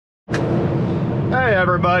Hey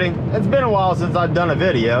everybody, it's been a while since I've done a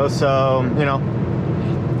video, so, you know,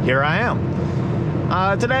 here I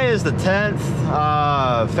am. Today is the 10th,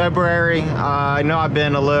 February. I know I've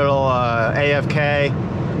been a little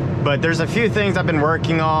AFK, but there's a few things I've been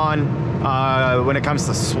working on when it comes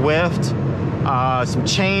to Swift. Some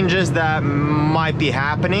changes that might be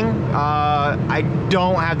happening. I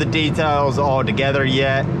don't have the details all together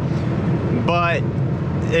yet, but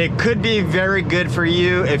it could be very good for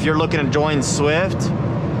you if you're looking to join Swift.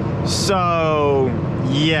 So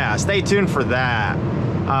yeah, stay tuned for that.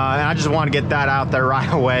 And I just want to get that out there right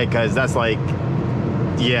away, because that's like,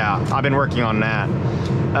 yeah, I've been working on that,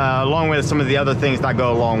 along with some of the other things that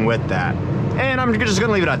go along with that. And I'm just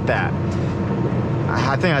gonna leave it at that.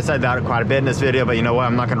 I think I said that quite a bit in this video, but you know what,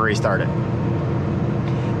 I'm not gonna restart it.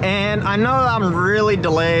 And I know I'm really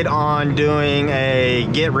delayed on doing a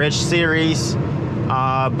Get Rich series,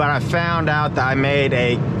 but I found out that I made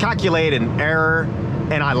a calculated error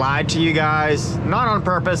and I lied to you guys, not on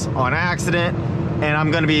purpose, on accident. And I'm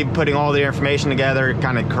going to be putting all the information together,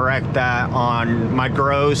 kind of correct that on my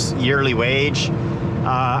gross yearly wage.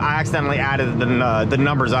 I accidentally added the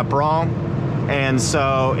numbers up wrong, and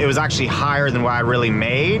so it was actually higher than what I really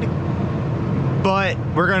made. But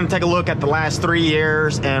we're going to take a look at the last 3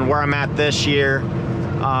 years and where I'm at this year.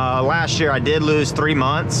 Last year I did lose 3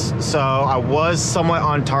 months, so I was somewhat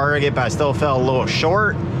on target, but I still fell a little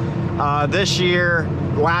short. This year,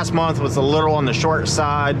 last month was a little on the short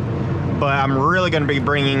side, but I'm really going to be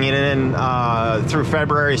bringing it in through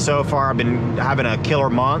February. So far I've been having a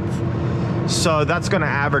killer month, so that's going to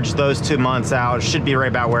average those 2 months out. It should be right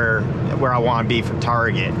about where I want to be for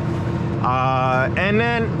target. And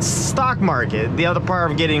then stock market, the other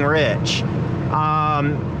part of getting rich.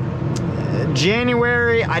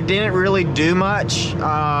 January, I didn't really do much.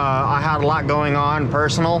 I had a lot going on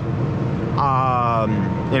personal.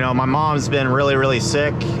 You know, my mom's been really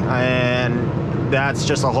sick, and that's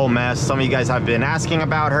just a whole mess. Some of you guys have been asking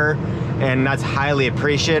about her, and that's highly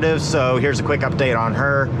appreciative. So here's a quick update on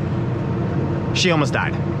her. She almost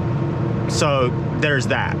died. So there's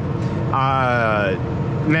that.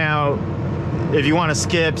 Now, if you want to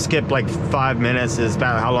skip like 5 minutes, is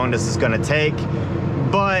about how long this is going to take.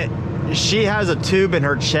 But she has a tube in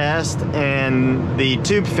her chest, and the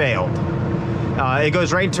tube failed. It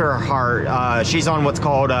goes right into her heart. She's on what's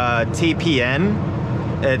called TPN.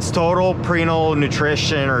 It's total prenatal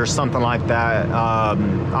nutrition or something like that.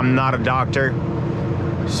 I'm not a doctor,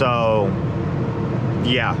 so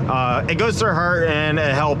yeah. It goes to her heart and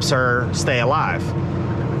it helps her stay alive.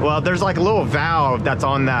 Well, there's like a little valve that's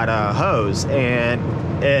on that hose, and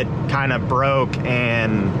it kind of broke,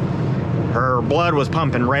 and her blood was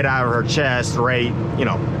pumping right out of her chest, right, you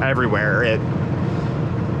know, everywhere.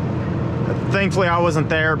 Thankfully I wasn't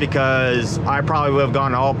there, because I probably would have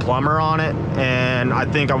gone all plumber on it, and I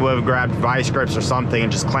think I would have grabbed vice grips or something and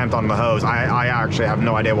just clamped on the hose. I actually have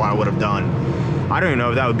no idea what I would have done. I don't even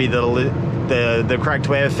know if that would be the correct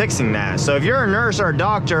way of fixing that. So if you're a nurse or a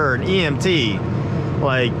doctor or an EMT,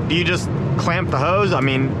 like, do you just clamp the hose? I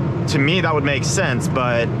mean, to me that would make sense,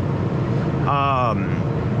 but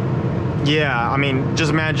yeah, I mean,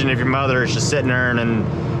 just imagine if your mother is just sitting there and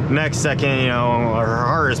then next second, you know, her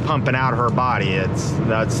heart is pumping out of her body.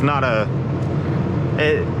 That's not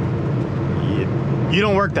you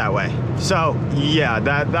don't work that way. So yeah,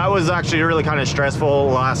 that was actually really kind of stressful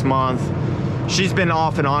last month. She's been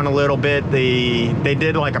off and on a little bit. They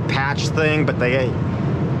did like a patch thing, but they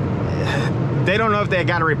don't know if they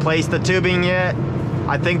got to replace the tubing yet.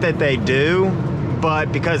 I think that they do,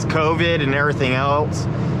 but because COVID and everything else,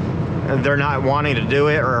 they're not wanting to do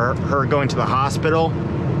it, or her going to the hospital.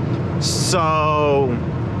 So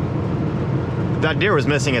that deer was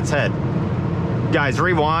missing its head. Guys,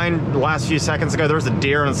 rewind the last few seconds ago. There was a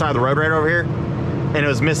deer on the side of the road right over here, and it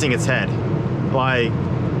was missing its head. Like,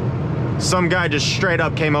 some guy just straight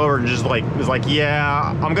up came over and just like was like,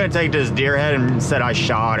 yeah, I'm gonna take this deer head, and said I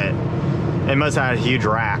shot it. It must have had a huge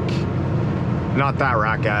rack. Not that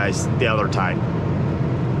rack, guys, the other type.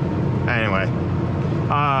 Anyway,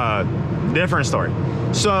 different story.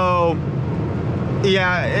 So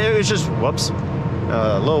yeah, it was just, whoops,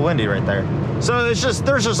 a little windy right there. So there's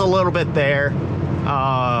just a little bit there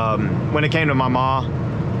when it came to my mom,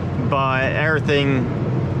 but everything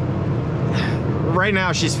right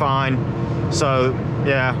now, she's fine. So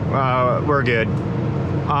yeah, we're good.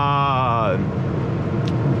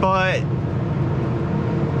 But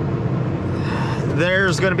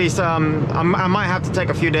there's gonna be some, I might have to take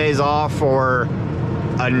a few days off for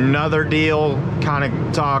another deal, kind of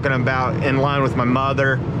talking about in line with my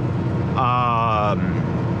mother,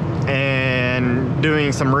 and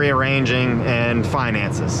doing some rearranging and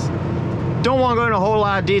finances. Don't want to go into a whole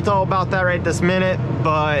lot of detail about that right this minute,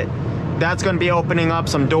 but that's going to be opening up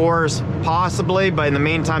some doors, possibly. But in the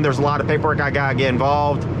meantime, there's a lot of paperwork I got to get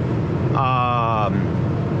involved.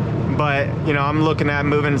 But, you know, I'm looking at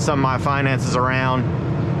moving some of my finances around,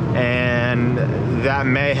 and that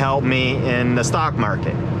may help me in the stock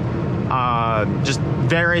market. Just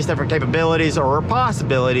various different capabilities or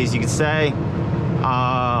possibilities, you could say.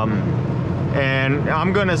 And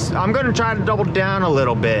I'm gonna try to double down a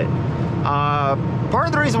little bit. Part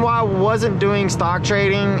of the reason why I wasn't doing stock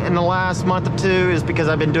trading in the last month or two is because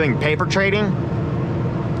I've been doing paper trading.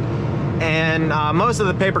 And most of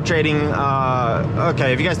the paper trading,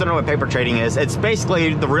 okay, if you guys don't know what paper trading is, it's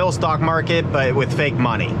basically the real stock market, but with fake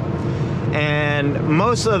money. And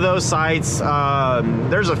most of those sites,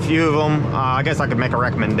 there's a few of them. I guess I could make a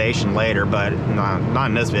recommendation later, but not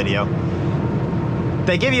in this video.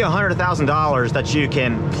 They give you $100,000 that you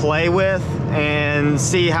can play with and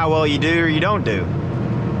see how well you do or you don't do.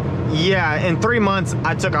 Yeah, in 3 months,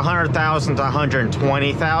 I took 100,000 to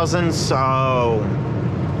 120,000, so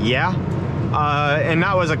yeah. And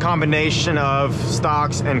that was a combination of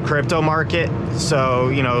stocks and crypto market, so,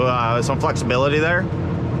 you know, some flexibility there.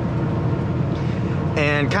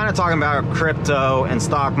 And kind of talking about crypto and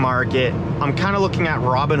stock market, I'm kind of looking at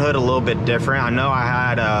Robinhood a little bit different. I know I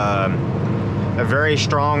had a very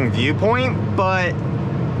strong viewpoint, but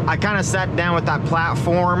I kind of sat down with that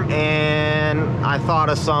platform and I thought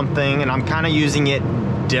of something, and I'm kind of using it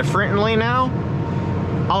differently now.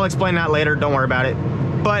 I'll explain that later, don't worry about it.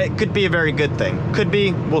 But it could be a very good thing. Could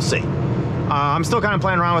be, we'll see. I'm still kind of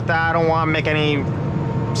playing around with that. I don't want to make any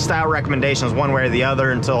style recommendations one way or the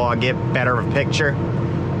other until I get better of a picture.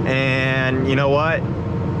 And you know what?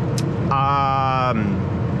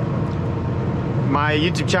 My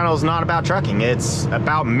YouTube channel is not about trucking. It's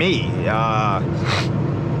about me.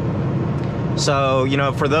 So, you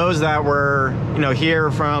know, for those that were, you know,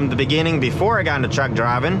 here from the beginning before I got into truck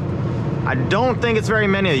driving, I don't think it's very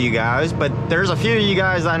many of you guys, but there's a few of you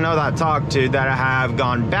guys I know that I talked to that have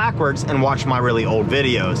gone backwards and watched my really old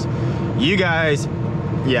videos. You guys,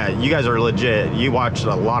 yeah, you guys are legit. You watched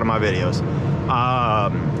a lot of my videos.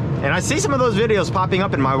 And I see some of those videos popping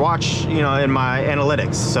up in my watch, you know, in my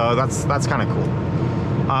analytics. So that's kind of cool.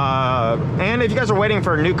 And if you guys are waiting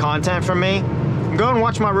for new content from me, go and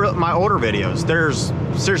watch my older videos. There's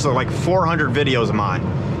seriously like 400 videos of mine.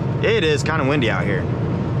 It is kind of windy out here.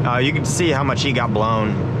 You can see how much he got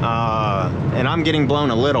blown. And I'm getting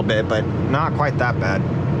blown a little bit, but not quite that bad.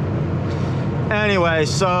 Anyway,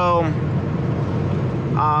 so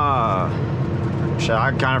shit,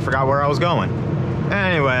 I kind of forgot where I was going.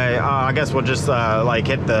 Anyway, I guess we'll just like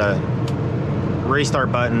hit the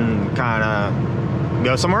restart button, kind of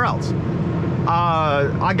go somewhere else.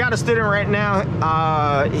 I got a student right now.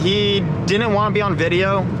 He didn't want to be on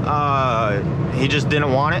video. He just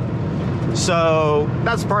didn't want it. So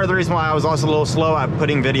that's part of the reason why I was also a little slow at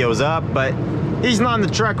putting videos up, but he's not in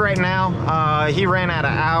the truck right now. He ran out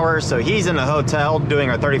of hours, so he's in the hotel doing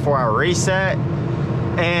a 34-hour reset,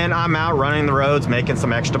 and I'm out running the roads making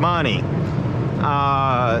some extra money.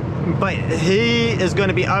 But he is going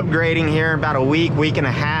to be upgrading here in about a week and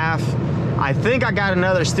a half. I think I got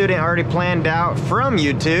another student already planned out from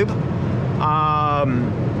YouTube.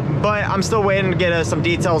 But I'm still waiting to get some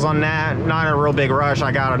details on that. Not in a real big rush.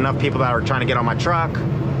 I got enough people that are trying to get on my truck.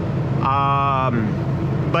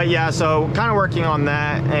 But yeah, so kind of working on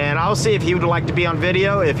that. And I'll see if he would like to be on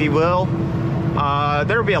video. If he will,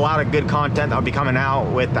 there will be a lot of good content that will be coming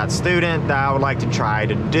out with that student that I would like to try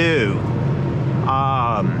to do.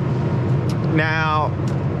 Now,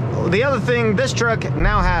 the other thing, this truck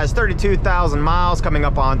now has 32,000 miles, coming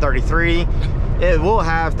up on 33. It will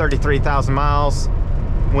have 33,000 miles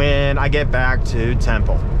when I get back to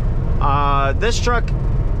Temple. This truck,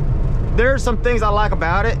 there's some things I like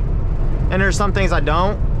about it, and there's some things I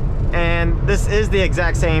don't. And this is the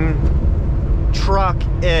exact same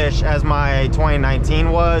truck-ish as my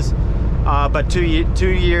 2019 was, but two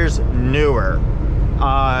years newer.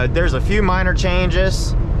 There's a few minor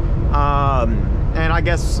changes, and I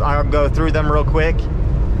guess I'll go through them real quick.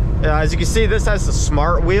 As you can see, this has the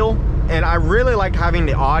smart wheel, and I really like having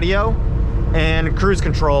the audio and cruise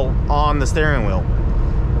control on the steering wheel.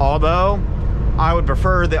 Although, I would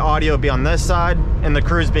prefer the audio be on this side and the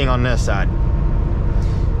cruise being on this side.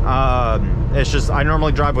 It's just, I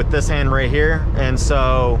normally drive with this hand right here, and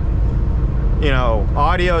so, you know,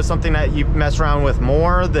 audio is something that you mess around with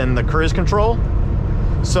more than the cruise control.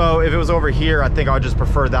 So if it was over here, I think I would just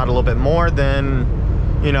prefer that a little bit more than,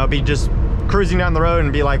 you know, be just cruising down the road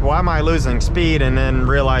and be like, why am I losing speed? And then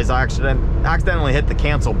realize I accidentally hit the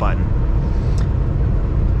cancel button.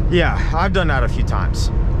 Yeah, I've done that a few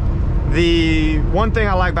times. The one thing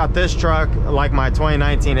I like about this truck, like my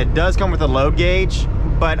 2019, it does come with a load gauge,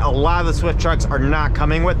 but a lot of the Swift trucks are not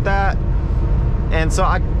coming with that. And so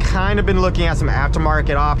I kind of been looking at some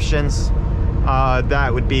aftermarket options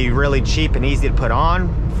that would be really cheap and easy to put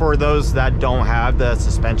on for those that don't have the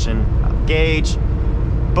suspension gauge.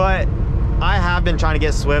 But I have been trying to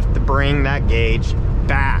get Swift to bring that gauge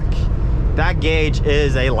back. That gauge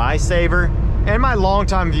is a lifesaver. And my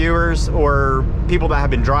longtime viewers or people that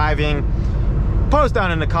have been driving, post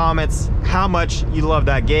down in the comments how much you love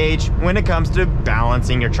that gauge when it comes to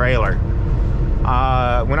balancing your trailer.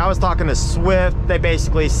 When I was talking to Swift, they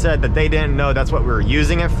basically said that they didn't know that's what we were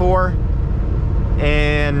using it for.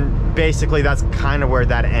 And basically that's kind of where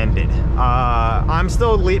that ended. I'm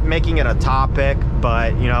still making it a topic,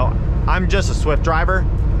 but you know, I'm just a Swift driver.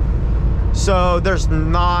 So there's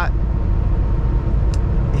not...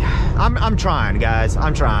 I'm trying, guys.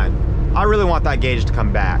 I'm trying. I really want that gauge to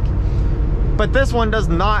come back. But this one does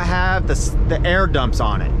not have the air dumps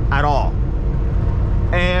on it at all.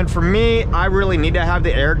 And for me, I really need to have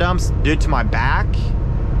the air dumps due to my back.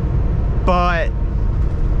 But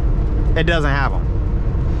it doesn't have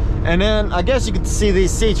them. And then I guess you can see these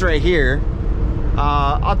seats right here.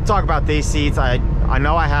 I'll talk about these seats. I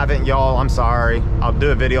know I haven't, y'all. I'm sorry. I'll do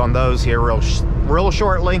a video on those here real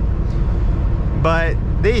shortly. But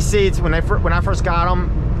these seats, when I first got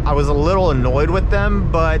them, I was a little annoyed with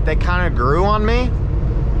them, but they kind of grew on me.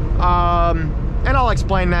 And I'll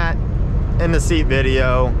explain that in the seat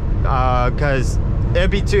video, because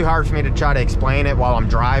it'd be too hard for me to try to explain it while I'm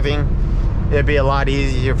driving. It'd be a lot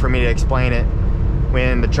easier for me to explain it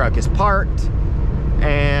when the truck is parked.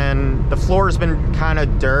 And the floor's been kind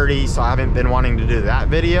of dirty, so I haven't been wanting to do that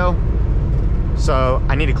video. So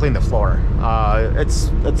I need to clean the floor. It's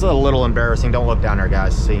a little embarrassing. Don't look down there,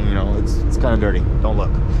 guys. See, you know, it's kind of dirty. Don't look.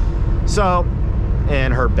 So,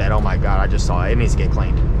 and her bed, oh my God, I just saw it. It needs to get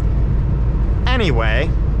cleaned. Anyway,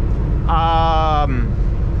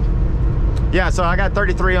 yeah, so I got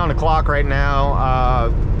 33 on the clock right now.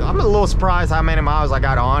 I'm a little surprised how many miles I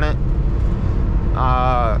got on it.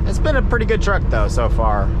 It's been a pretty good truck though so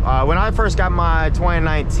far. When I first got my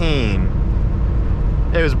 2019,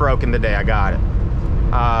 it was broken the day I got it.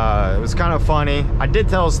 It was kind of funny. I did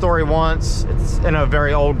tell a story once. It's in a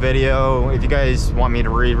very old video. If you guys want me to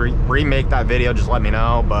remake that video, just let me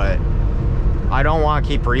know. But I don't want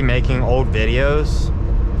to keep remaking old videos.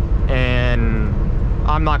 And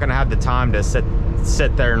I'm not going to have the time to sit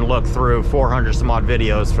there and look through 400 some odd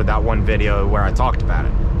videos for that one video where I talked about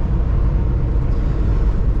it.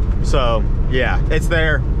 So, yeah, it's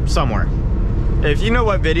there somewhere. If you know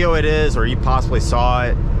what video it is, or you possibly saw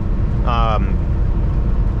it,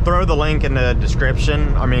 throw the link in the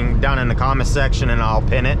description, I mean down in the comment section, and I'll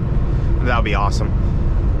pin it. That'll be awesome.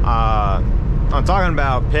 I'm talking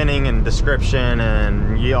about pinning and description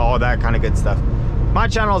and all that kind of good stuff. My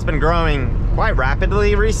channel has been growing quite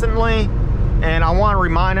rapidly recently, and I want to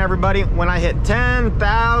remind everybody, when I hit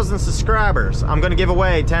 10,000 subscribers, I'm going to give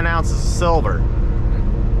away 10 ounces of silver.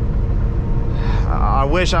 I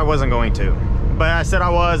wish I wasn't going to, but I said I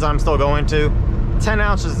was. I'm still going to. 10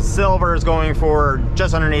 ounces of silver is going for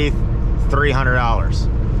just underneath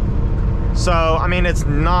 $300. So, I mean, it's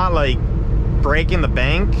not like breaking the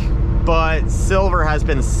bank, but silver has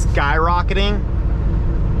been skyrocketing.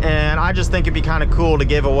 And I just think it'd be kind of cool to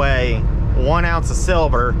give away 1 ounce of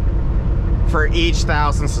silver for each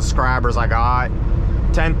 1,000 subscribers I got.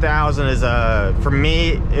 10,000 is for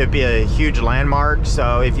me, it'd be a huge landmark.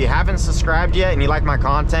 So if you haven't subscribed yet and you like my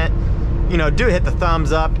content, you know, do hit the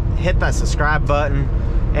thumbs up, hit that subscribe button,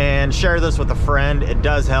 and share this with a friend. It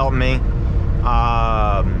does help me.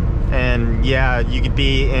 And yeah, you could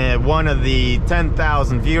be one of the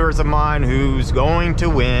 10,000 viewers of mine who's going to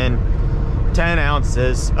win 10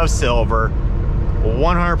 ounces of silver,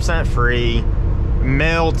 100% free,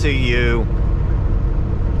 mailed to you,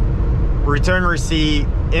 return receipt,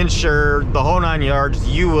 insured, the whole 9 yards.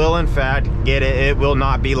 You will in fact get it. It will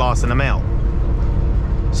not be lost in the mail.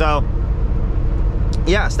 So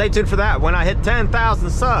yeah, stay tuned for that. When I hit 10,000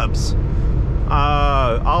 subs,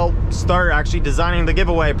 I'll start actually designing the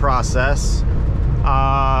giveaway process,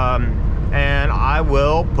 and I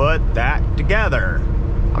will put that together.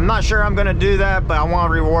 I'm not sure I'm gonna do that, but I want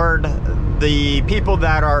to reward the people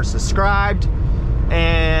that are subscribed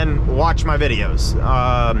and watch my videos.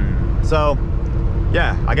 So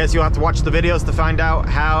yeah, I guess you'll have to watch the videos to find out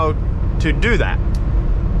how to do that.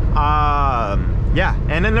 Yeah,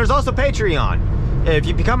 and then there's also Patreon. If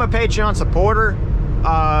you become a Patreon supporter,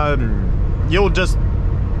 I'll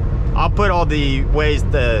put all the ways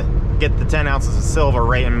to get the 10 ounces of silver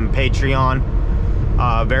right in Patreon.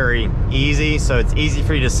 very easy, so it's easy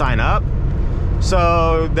for you to sign up.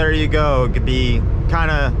 So there you go. It could be kind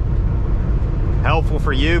of helpful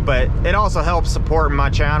for you, but it also helps support my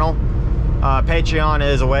channel. Patreon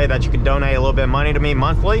is a way that you can donate a little bit of money to me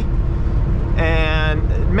monthly,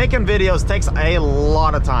 and making videos takes a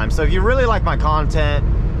lot of time. So if you really like my content,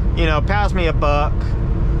 you know, pass me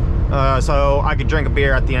 $1 so I could drink a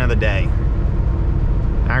beer at the end of the day.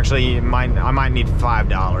 Actually, I might need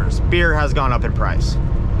 $5. Beer has gone up in price.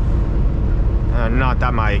 Not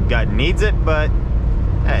that my gut needs it, but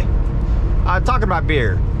hey. Talking about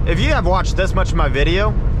beer, if you have watched this much of my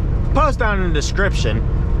video, post down in the description.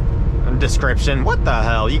 What the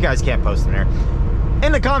hell? You guys can't post in there.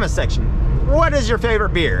 In the comment section, what is your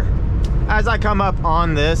favorite beer? As I come up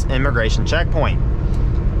on this immigration checkpoint.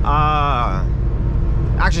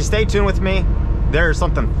 Actually, stay tuned with me. There's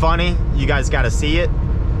something funny. You guys got to see it.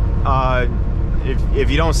 If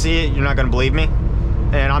you don't see it, you're not going to believe me.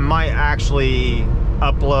 And I might actually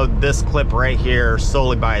upload this clip right here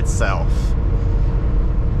solely by itself.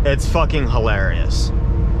 It's fucking hilarious.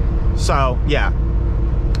 So, yeah.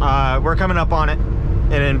 We're coming up on it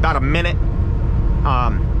in about a minute.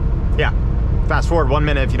 Yeah. Fast forward 1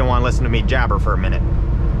 minute if you don't want to listen to me jabber for a minute.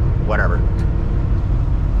 Whatever.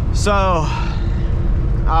 So,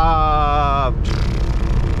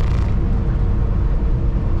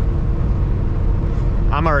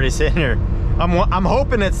 I'm already sitting here. I'm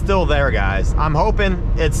hoping it's still there, guys. I'm hoping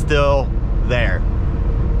it's still there.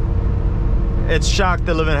 It shocked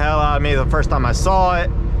the living hell out of me the first time I saw it.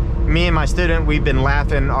 Me and my student, we've been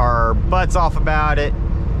laughing our butts off about it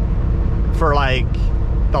for like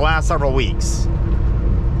the last several weeks.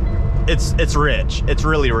 It's rich. It's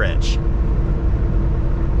really rich.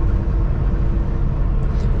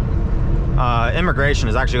 Immigration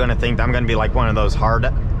is actually going to think that I'm going to be like one of those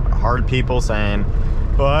hard people saying,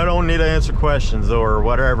 well, I don't need to answer questions or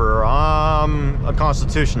whatever. I'm a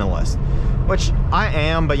constitutionalist, which I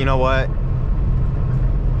am, but you know what?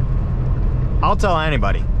 I'll tell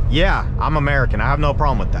anybody. Yeah, I'm American. I have no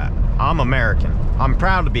problem with that. I'm American. I'm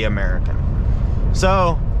proud to be American.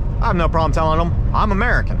 So, I have no problem telling them I'm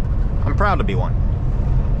American. I'm proud to be one.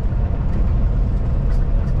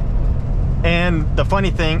 And the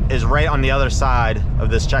funny thing is right on the other side of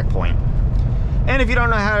this checkpoint. And if you don't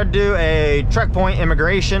know how to do a checkpoint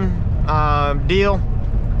immigration deal,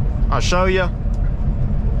 I'll show you.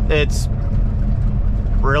 It's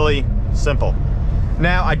really simple.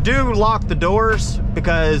 Now, I do lock the doors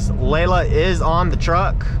because Layla is on the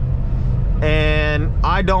truck and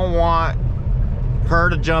I don't want her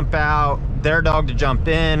to jump out, their dog to jump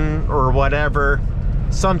in or whatever.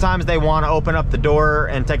 Sometimes they want to open up the door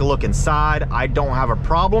and take a look inside. I don't have a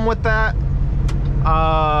problem with that.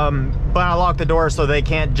 But I lock the door so they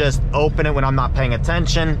can't just open it when I'm not paying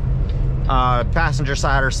attention. Passenger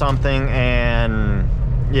side or something. And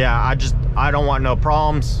yeah, I don't want no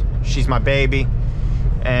problems. She's my baby.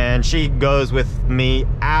 And she goes with me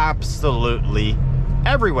absolutely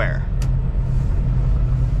everywhere.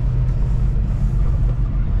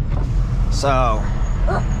 So,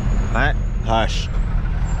 hush.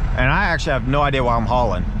 And I actually have no idea why I'm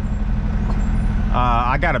hauling.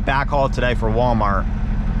 I got a backhaul today for Walmart.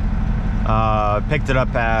 Picked it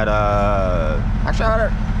up at, actually I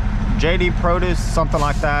had it JD Produce, something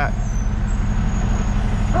like that.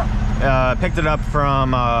 Picked it up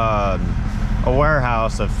from a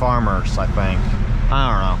warehouse of farmers, I think. I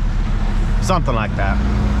don't know. Something like that.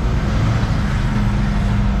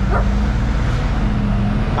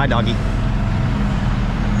 Hi, doggy.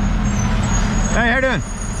 Hey, how you doing?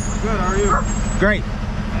 Good, how are you? Great.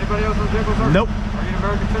 Anybody else on the vehicle, sir? Nope. Are you an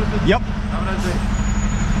American citizen? Yep. Have a nice day.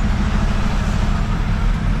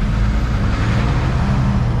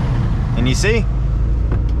 And you see,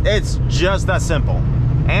 it's just that simple.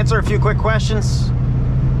 Answer a few quick questions.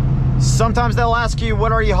 Sometimes they'll ask you,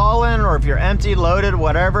 what are you hauling? Or if you're empty, loaded,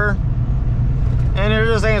 whatever. And you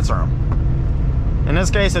just answer them. In this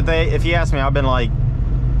case, if you ask me, I've been like,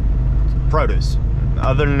 produce.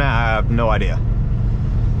 Other than that, I have no idea.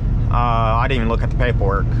 I didn't even look at the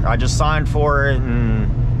paperwork. I just signed for it and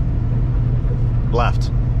left.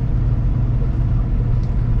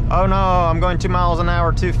 Oh no, I'm going 2 miles an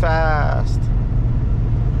hour too fast.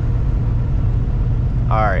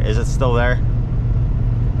 All right, is it still there?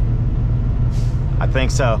 I think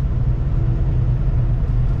so.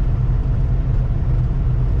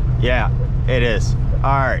 Yeah, it is.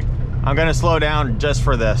 All right, I'm gonna slow down just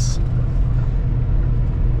for this.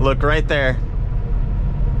 Look right there.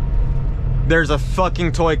 There's a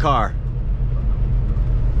fucking toy car.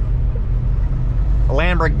 A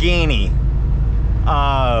Lamborghini.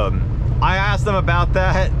 I asked them about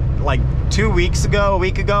that like 2 weeks ago, a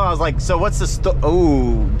week ago. I was like, so what's the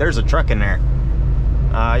oh, there's a truck in there.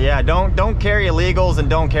 Yeah, don't carry illegals and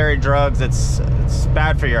don't carry drugs. It's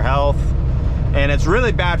bad for your health, and it's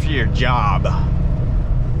really bad for your job.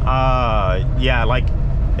 Yeah, like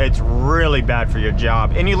it's really bad for your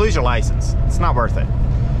job, and you lose your license. It's not worth it.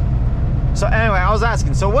 So anyway, I was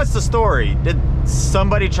asking, so what's the story? Did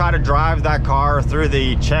somebody try to drive that car through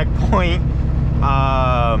the checkpoint?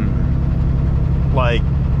 Like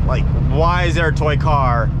why is there a toy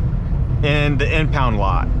car in the impound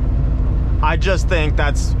lot? I just think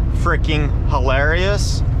that's freaking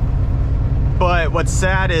hilarious. But what's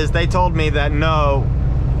sad is they told me that no,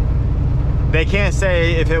 they can't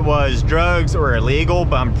say if it was drugs or illegal,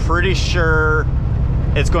 but I'm pretty sure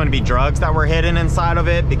it's going to be drugs that were hidden inside of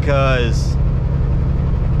it, because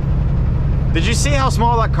did you see how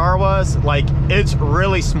small that car was? Like, it's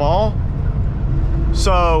really small.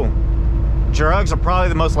 So drugs are probably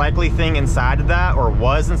the most likely thing inside of that, or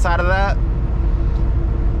was inside of that.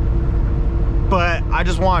 But I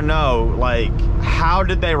just want to know, like, how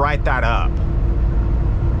did they write that up?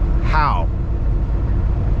 How?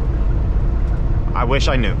 I wish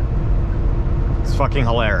I knew. It's fucking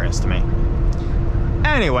hilarious to me.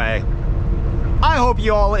 Anyway, I hope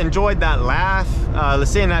you all enjoyed that laugh,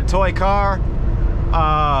 seeing that toy car.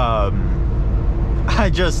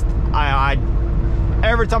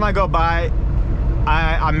 Every time I go by,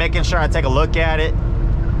 I'm making sure I take a look at it.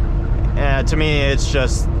 To me, it's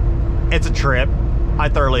a trip. I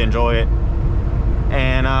thoroughly enjoy it.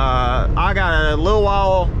 And I got a little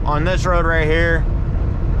while on this road right here,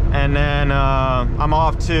 and then I'm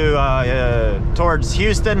off to towards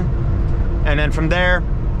Houston, and then from there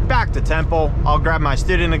back to Temple. I'll grab my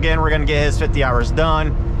student again. We're gonna get his 50 hours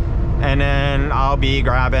done, and then I'll be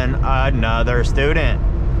grabbing another student.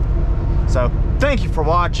 So thank you for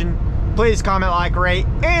watching. Please comment, like, rate,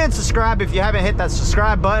 and subscribe if you haven't hit that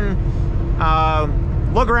subscribe button.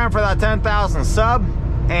 Look around for that 10,000 sub,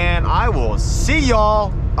 and I will see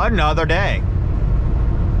y'all another day.